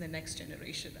this in the next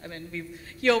generation? I mean,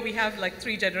 here we have like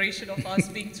 3 generations of us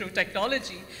being through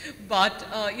technology, but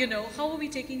how are we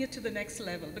taking it to the next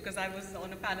level? Because I was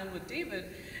on a panel with David,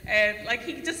 and like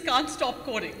he just can't stop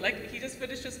coding. Like he just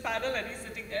finished his panel and he's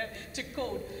sitting there to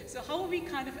code. So how are we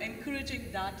kind of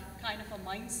encouraging that kind of a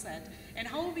mindset, and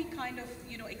how are we kind of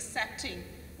accepting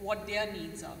what their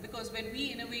needs are? Because when we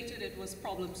innovated, it was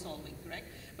problem solving, correct?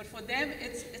 But for them,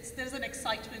 there's an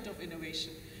excitement of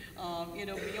innovation,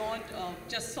 beyond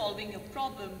just solving a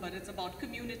problem, but it's about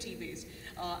community-based,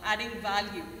 adding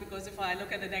value. Because if I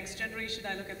look at the next generation,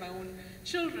 I look at my own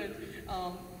children,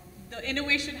 the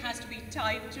innovation has to be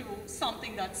tied to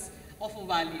something that's of a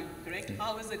value, correct?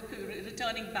 How is it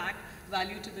returning back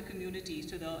value to the community,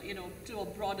 to the, to a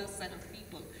broader set of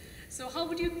people? So how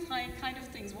would you kind of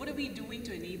things, what are we doing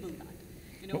to enable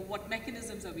that? What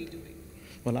mechanisms are we doing?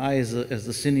 Well, I, as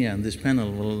the senior on this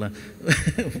panel,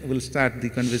 will start the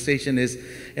conversation.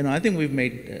 I think we've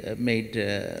made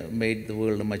the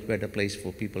world a much better place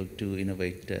for people to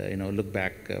innovate. Look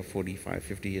back 45,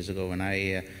 50 years ago when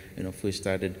I, first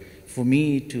started. For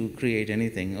me to create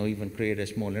anything, or even create a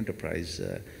small enterprise,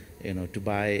 to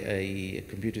buy a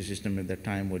computer system at that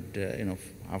time would,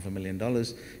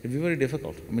 $500,000, it'd be very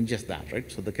difficult. I mean, just that,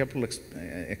 right? So the capital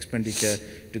expenditure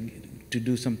to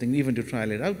do something, even to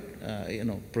trial it out,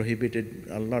 prohibited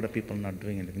a lot of people not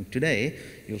doing anything. Today,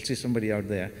 you'll see somebody out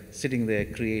there sitting there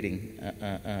creating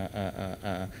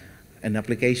an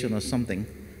application or something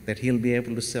that he'll be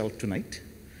able to sell tonight.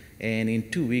 And in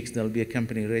 2 weeks, there'll be a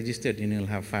company registered, and you'll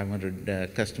have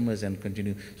 500 customers and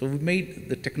continue. So we've made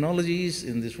the technologies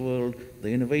in this world, the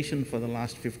innovation for the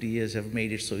last 50 years have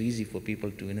made it so easy for people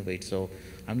to innovate. So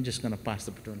I'm just going to pass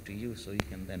the baton to you, so you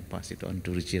can then pass it on to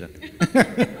Ruchira.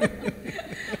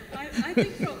 I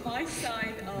think from my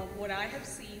side, what I have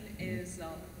seen is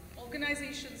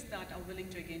organizations that are willing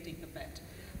to, again, take the bet,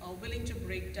 are willing to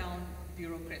break down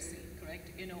bureaucracy, correct?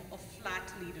 A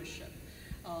flat leadership.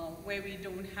 Where we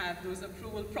don't have those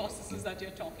approval processes that you're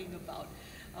talking about.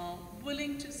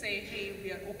 Willing to say, hey,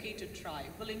 we are okay to try,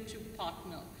 willing to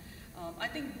partner. I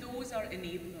think those are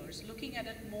enablers. Looking at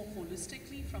it more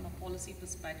holistically from a policy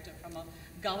perspective, from a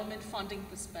government funding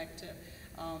perspective,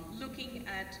 looking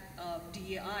at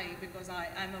DEI, because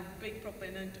I'm a big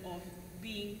proponent of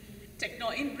bringing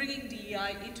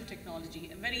DEI into technology,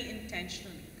 and very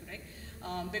intentionally, correct?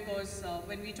 Because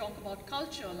when we talk about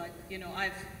culture, like,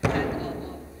 I've had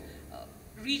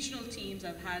regional teams,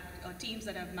 I've had teams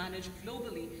that I've managed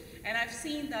globally, and I've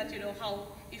seen that, how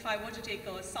if I were to take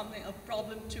a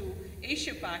problem to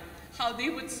Asia Pac, how they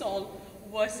would solve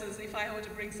versus if I were to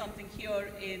bring something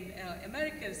here in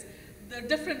Americas, the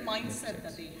different mindset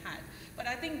that they had. But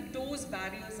I think those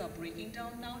barriers are breaking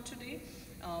down now today.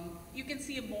 You can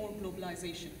see a more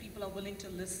globalization. People are willing to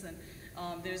listen.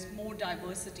 There's more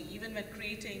diversity, even when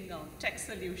creating tech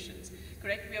solutions,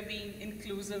 correct? We are being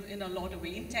inclusive in a lot of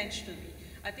ways, intentionally.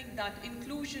 I think that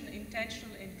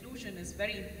intentional inclusion is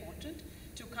very important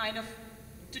to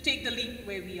to take the leap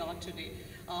where we are today.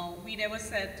 We never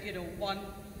said, one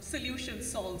solution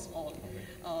solves all.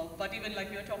 But even like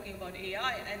we were talking about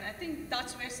AI, and I think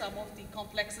that's where some of the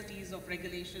complexities of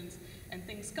regulations and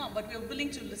things come, but we are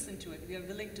willing to listen to it. We are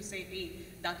willing to say, hey,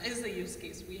 that is the use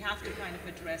case. We have to kind of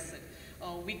address it.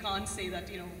 We can't say that,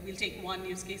 we'll take one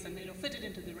use case and, fit it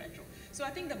into the retro. So I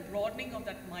think the broadening of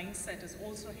that mindset is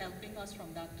also helping us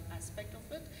from that aspect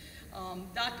of it.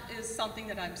 That is something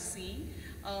that I'm seeing.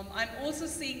 I'm also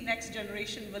seeing next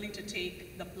generation willing to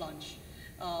take the plunge.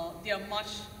 They are much,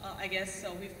 I guess,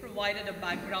 we've provided a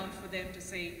background for them to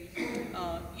say,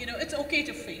 it's okay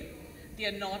to fail. They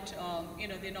are not,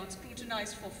 they're not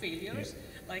scrutinized for failures.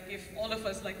 Like if all of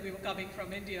us, like we were coming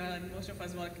from India and most of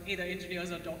us were either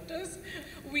engineers or doctors,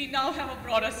 we now have a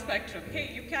broader spectrum.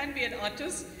 Hey, you can be an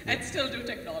artist and still do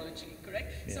technology,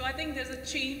 correct? Yeah. So I think there's a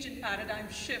change in paradigm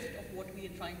shift of what we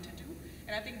are trying to do.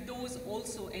 And I think those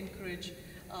also encourage,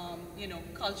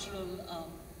 cultural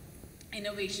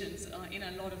innovations in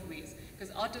a lot of ways.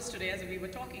 Because artists today, as we were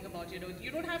talking about, you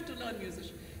don't have to learn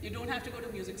music. You don't have to go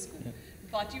to music school. Yeah.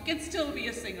 But you can still be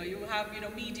a singer. You have,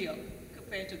 media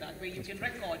compared to that, where you can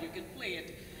record, you can play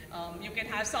it. You can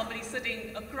have somebody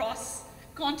sitting across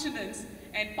continents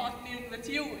and partnering with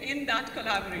you in that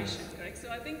collaboration, correct? So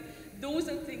I think those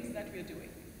are things that we're doing.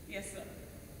 Yes, sir.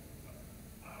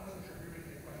 I wasn't sure if you were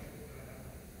making a question.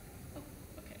 Oh,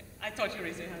 okay. I thought you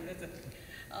raised your hand. That's it.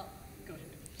 Go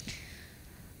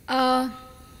ahead.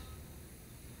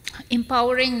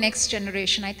 Empowering next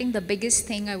generation. I think the biggest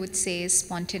thing I would say is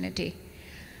spontaneity.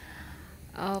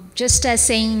 Just as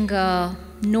saying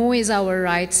no is our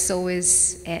right, so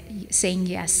is saying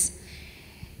yes.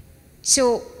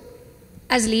 So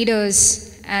as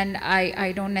leaders, and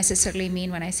I don't necessarily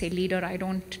mean, when I say leader, I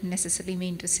don't necessarily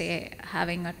mean to say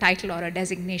having a title or a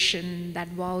designation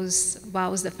that wows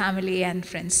the family and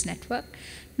friends network.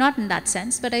 Not in that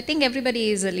sense, but I think everybody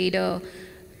is a leader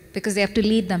because they have to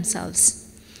lead themselves.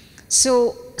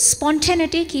 So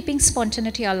spontaneity, keeping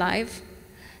spontaneity alive.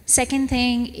 Second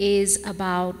thing is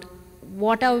about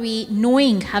what are we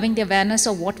knowing, having the awareness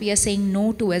of what we are saying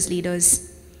no to as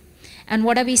leaders. And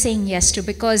what are we saying yes to?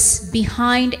 Because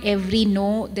behind every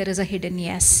no, there is a hidden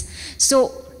yes.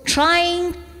 So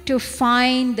trying to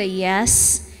find the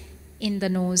yes in the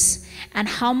no's, and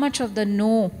how much of the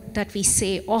no that we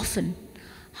say often,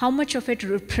 how much of it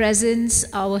represents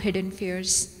our hidden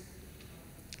fears.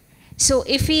 So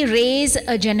if we raise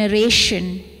a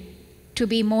generation to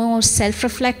be more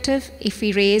self-reflective, if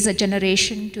we raise a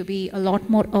generation to be a lot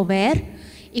more aware,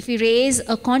 if we raise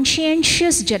a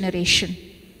conscientious generation,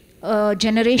 a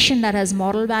generation that has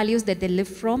moral values that they live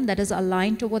from, that is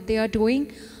aligned to what they are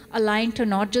doing, aligned to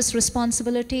not just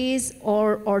responsibilities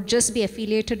or just be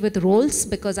affiliated with roles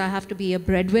because I have to be a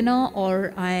breadwinner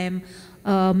or I am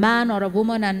a man or a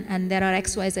woman and there are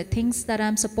XYZ things that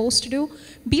I'm supposed to do.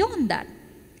 Beyond that,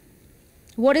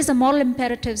 what is the moral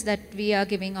imperatives that we are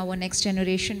giving our next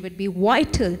generation would be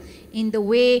vital in the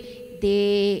way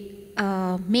they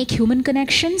make human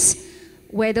connections,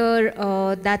 whether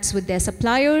that's with their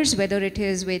suppliers, whether it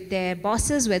is with their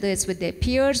bosses, whether it's with their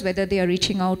peers, whether they are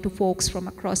reaching out to folks from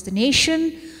across the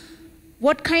nation,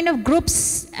 what kind of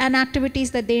groups and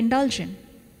activities that they indulge in.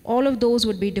 All of those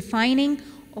would be defining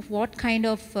of what kind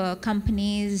of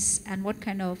companies and what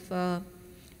kind of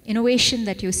innovation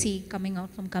that you see coming out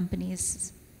from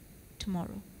companies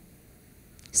tomorrow.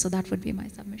 So that would be my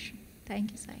submission.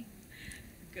 Thank you, Sai.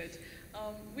 Good.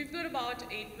 We've got about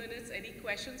 8 minutes. Any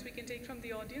questions we can take from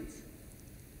the audience?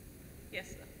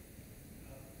 Yes, sir.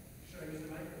 Should I use the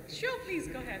mic? Sure, please,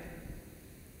 go ahead.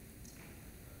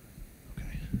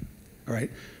 Okay. All right.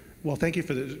 Well, thank you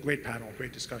for the great panel,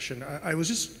 great discussion.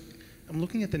 I'm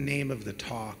looking at the name of the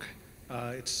talk.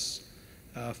 It's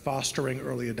Fostering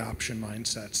Early Adoption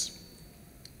Mindsets.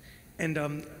 And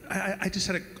I just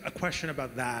had a question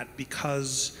about that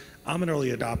because I'm an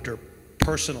early adopter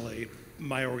personally.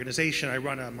 My organization, I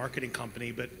run a marketing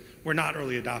company, but we're not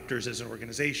early adopters as an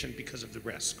organization because of the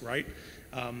risk, right?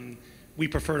 We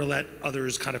prefer to let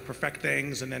others kind of perfect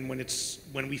things, and then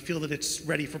when we feel that it's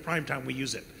ready for prime time, we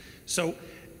use it. So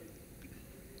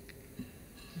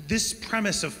this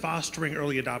premise of fostering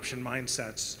early adoption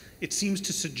mindsets, it seems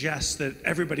to suggest that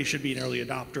everybody should be an early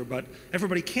adopter, but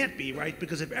everybody can't be, right?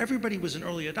 Because if everybody was an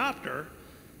early adopter,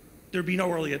 there'd be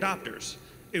no early adopters.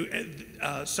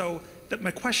 My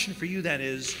question for you then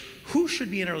is, who should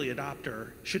be an early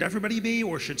adopter? Should everybody be,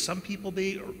 or should some people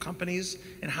be, or companies?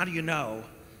 And how do you know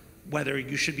whether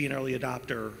you should be an early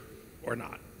adopter or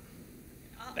not?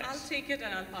 I'll take it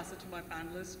and I'll pass it to my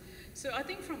panelists. So I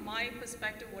think from my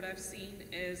perspective, what I've seen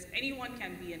is anyone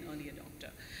can be an early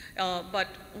adopter. But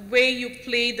where you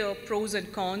play the pros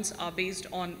and cons are based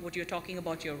on what you're talking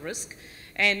about, your risk,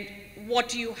 and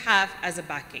what you have as a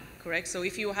backing, correct? So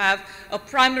if you have a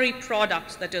primary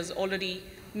product that is already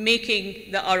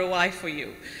making the ROI for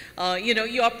you,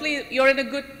 you're in a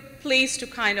good place to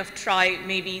kind of try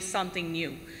maybe something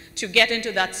new, to get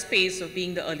into that space of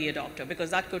being the early adopter, because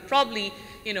that could probably,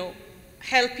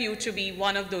 help you to be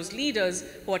one of those leaders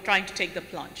who are trying to take the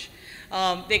plunge.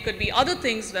 There could be other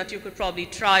things that you could probably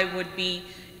try would be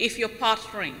if you're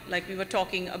partnering, like we were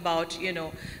talking about,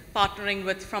 partnering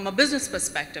with from a business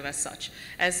perspective as such,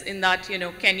 as in that,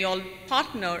 can you all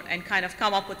partner and kind of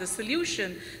come up with a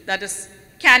solution that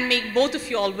can make both of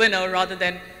you all winner rather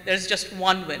than there's just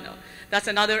one winner. That's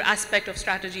another aspect of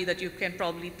strategy that you can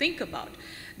probably think about.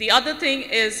 The other thing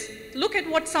is look at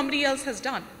what somebody else has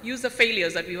done. Use the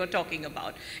failures that we were talking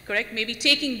about, correct? Maybe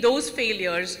taking those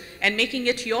failures and making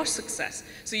it your success.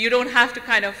 So you don't have to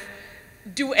kind of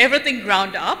do everything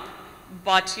ground up,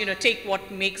 but take what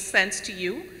makes sense to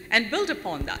you and build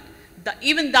upon that.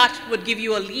 even that would give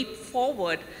you a leap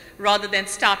forward rather than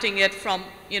starting it from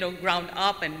ground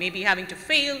up and maybe having to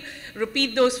fail,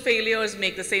 repeat those failures,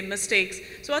 make the same mistakes.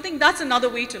 So I think that's another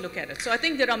way to look at it. So I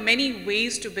think there are many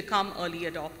ways to become early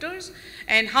adopters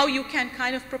and how you can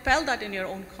kind of propel that in your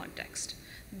own context.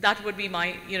 That would be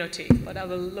my take, but I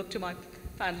will look to my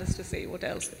panelists to say what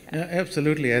else they have. Yeah,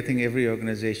 absolutely. I think every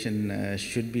organization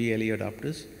should be early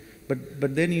adopters.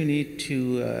 But then you need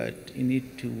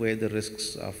to weigh the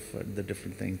risks of the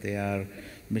different things. They are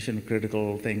mission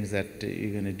critical things that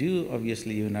you're going to do.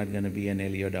 Obviously, you're not going to be an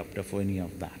early adopter for any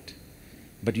of that.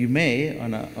 But you may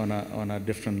on a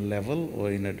different level or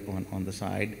on the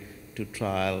side to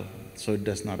trial, so it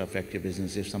does not affect your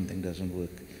business if something doesn't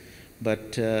work.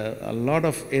 But a lot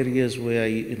of areas where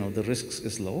the risks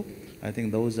is low, I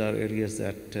think those are areas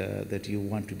that you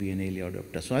want to be an early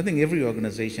adopter. So I think every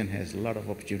organization has a lot of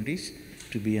opportunities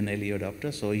to be an early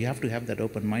adopter. So you have to have that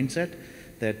open mindset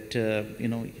that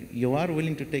you are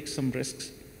willing to take some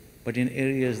risks, but in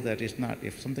areas that is not.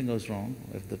 If something goes wrong,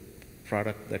 if the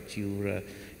product that you're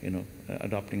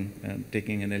adopting,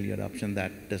 taking an early adoption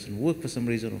that doesn't work for some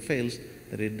reason or fails,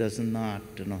 that it does not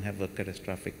have a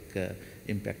catastrophic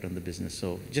impact on the business.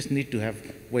 So just need to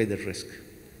weigh that risk.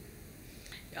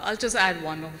 I'll just add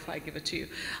one more before I give it to you.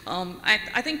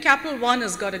 I think Capital One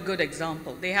has got a good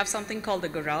example. They have something called the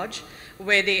Garage,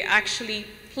 where they actually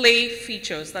play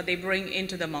features that they bring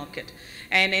into the market.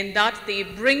 And in that, they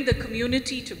bring the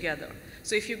community together.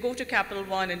 So if you go to Capital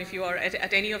One and if you are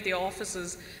at any of their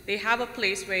offices, they have a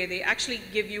place where they actually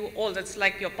give you all, that's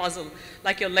like your puzzle,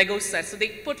 like your Lego set. So they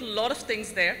put a lot of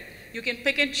things there. You can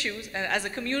pick and choose, and as a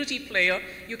community player,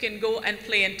 you can go and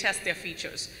play and test their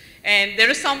features. And there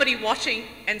is somebody watching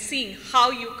and seeing how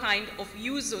you kind of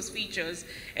use those features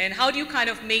and how do you kind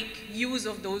of make use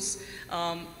of those,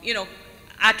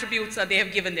 attributes that they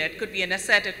have given there. It could be an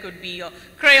asset, it could be a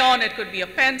crayon, it could be a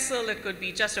pencil, it could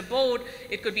be just a board,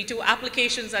 it could be 2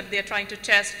 applications that they're trying to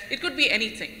test, it could be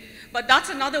anything. But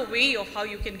that's another way of how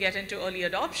you can get into early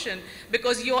adoption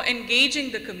because you're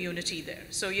engaging the community there.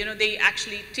 So, they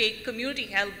actually take community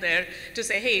help there to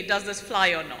say, hey, does this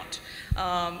fly or not?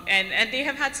 And they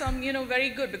have had some, very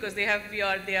good because they have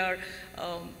their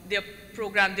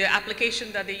program, their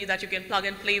application that you can plug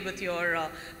and play with your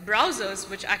browsers,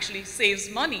 which actually saves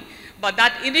money. But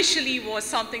that initially was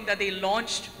something that they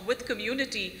launched with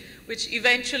community, which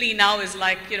eventually now is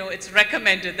like, it's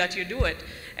recommended that you do it.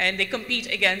 And they compete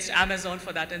against Amazon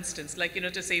for that instance, like,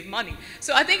 to save money.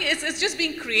 So I think it's just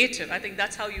being creative. I think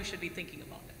that's how you should be thinking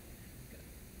about it.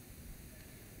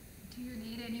 Do you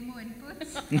need any more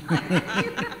inputs?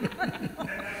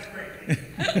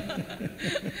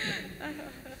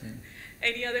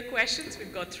 Any other questions?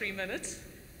 We've got 3 minutes.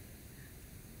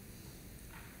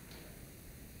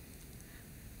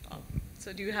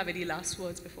 So do you have any last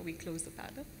words before we close the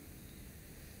panel?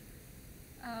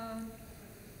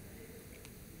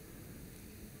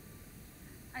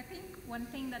 I think one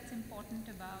thing that's important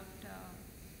about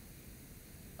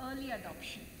early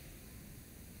adoption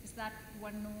is that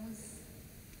one knows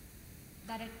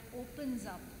that it opens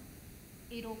up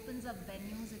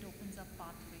venues, it opens up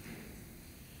pathways.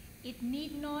 It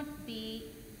need not be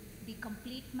the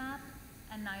complete map,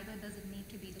 and neither does it need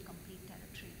to be the complete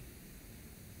territory.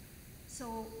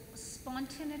 So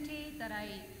spontaneity that I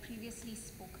previously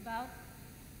spoke about,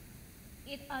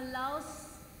 it allows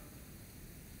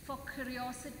for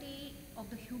curiosity of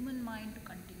the human mind to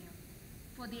continue,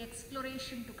 for the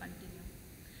exploration to continue.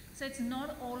 So it's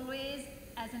not always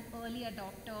as an early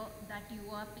adopter that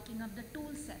you are picking up the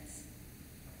tool sets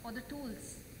or the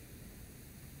tools.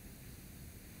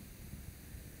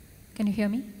 Can you hear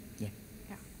me? Yeah.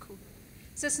 Yeah, cool.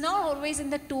 So it's not always in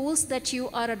the tools that you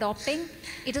are adopting.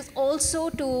 It is also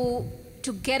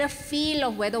to get a feel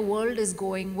of where the world is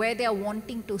going, where they are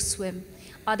wanting to swim.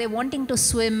 Are they wanting to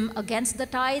swim against the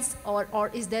tides,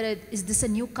 or is this a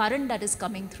new current that is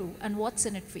coming through, and what's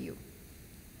in it for you?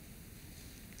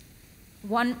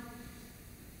 One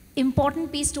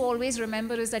important piece to always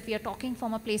remember is that we are talking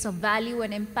from a place of value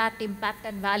and impact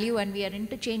and value, and we are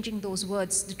interchanging those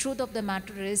words. The truth of the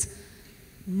matter is,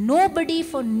 nobody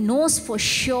knows for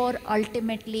sure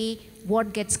ultimately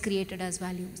what gets created as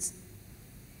values.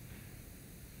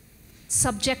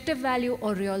 Subjective value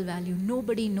or real value,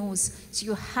 nobody knows. So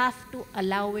you have to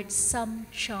allow it some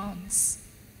chance.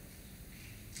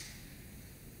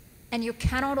 And you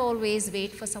cannot always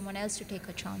wait for someone else to take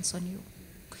a chance on you.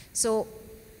 So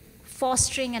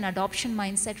fostering an adoption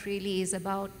mindset really is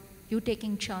about you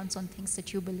taking chance on things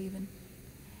that you believe in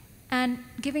and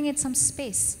giving it some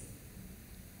space.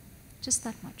 Just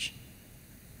that much.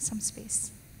 Some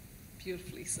space.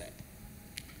 Beautifully said.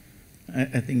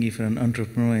 I think if you're an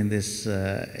entrepreneur in this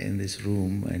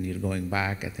room and you're going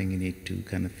back, I think you need to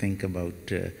kind of think about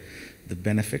the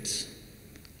benefits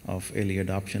of early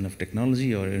adoption of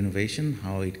technology or innovation,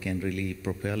 how it can really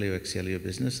propel or excel your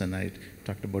business. And I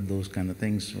talked about those kind of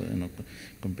things,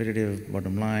 competitive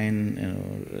bottom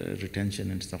line,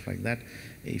 retention and stuff like that.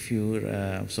 If you're,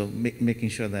 making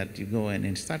sure that you go in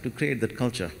and start to create that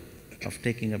culture of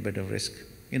taking a bit of risk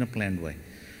in a planned way.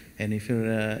 And if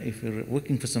you're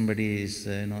working for somebody, this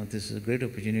is a great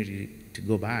opportunity to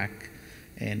go back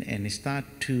and start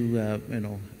to,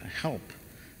 help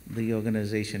the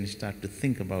organization start to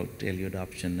think about early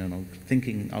adoption,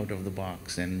 thinking out of the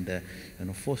box and,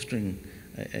 fostering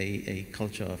a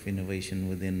culture of innovation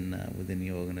within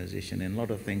your organization. And a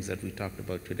lot of things that we talked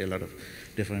about today, a lot of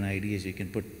different ideas you can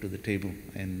put to the table,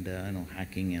 and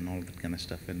hacking and all that kind of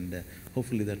stuff. And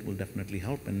hopefully that will definitely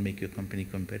help and make your company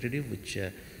competitive, which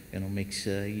makes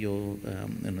your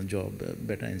job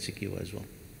better and secure as well.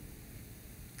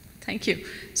 Thank you.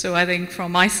 So I think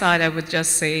from my side, I would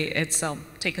just say it's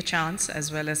take a chance,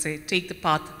 as well as say take the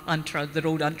path the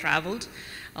road untraveled.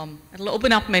 It'll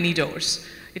open up many doors.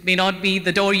 It may not be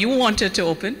the door you wanted to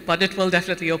open, but it will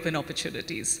definitely open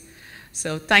opportunities.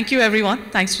 So thank you, everyone.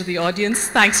 Thanks to the audience.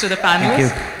 Thanks to the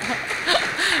panelists.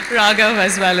 Raghav,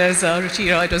 as well as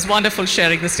Ruchira. It was wonderful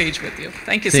sharing the stage with you.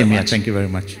 Thank you so much. Thank you very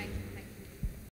much.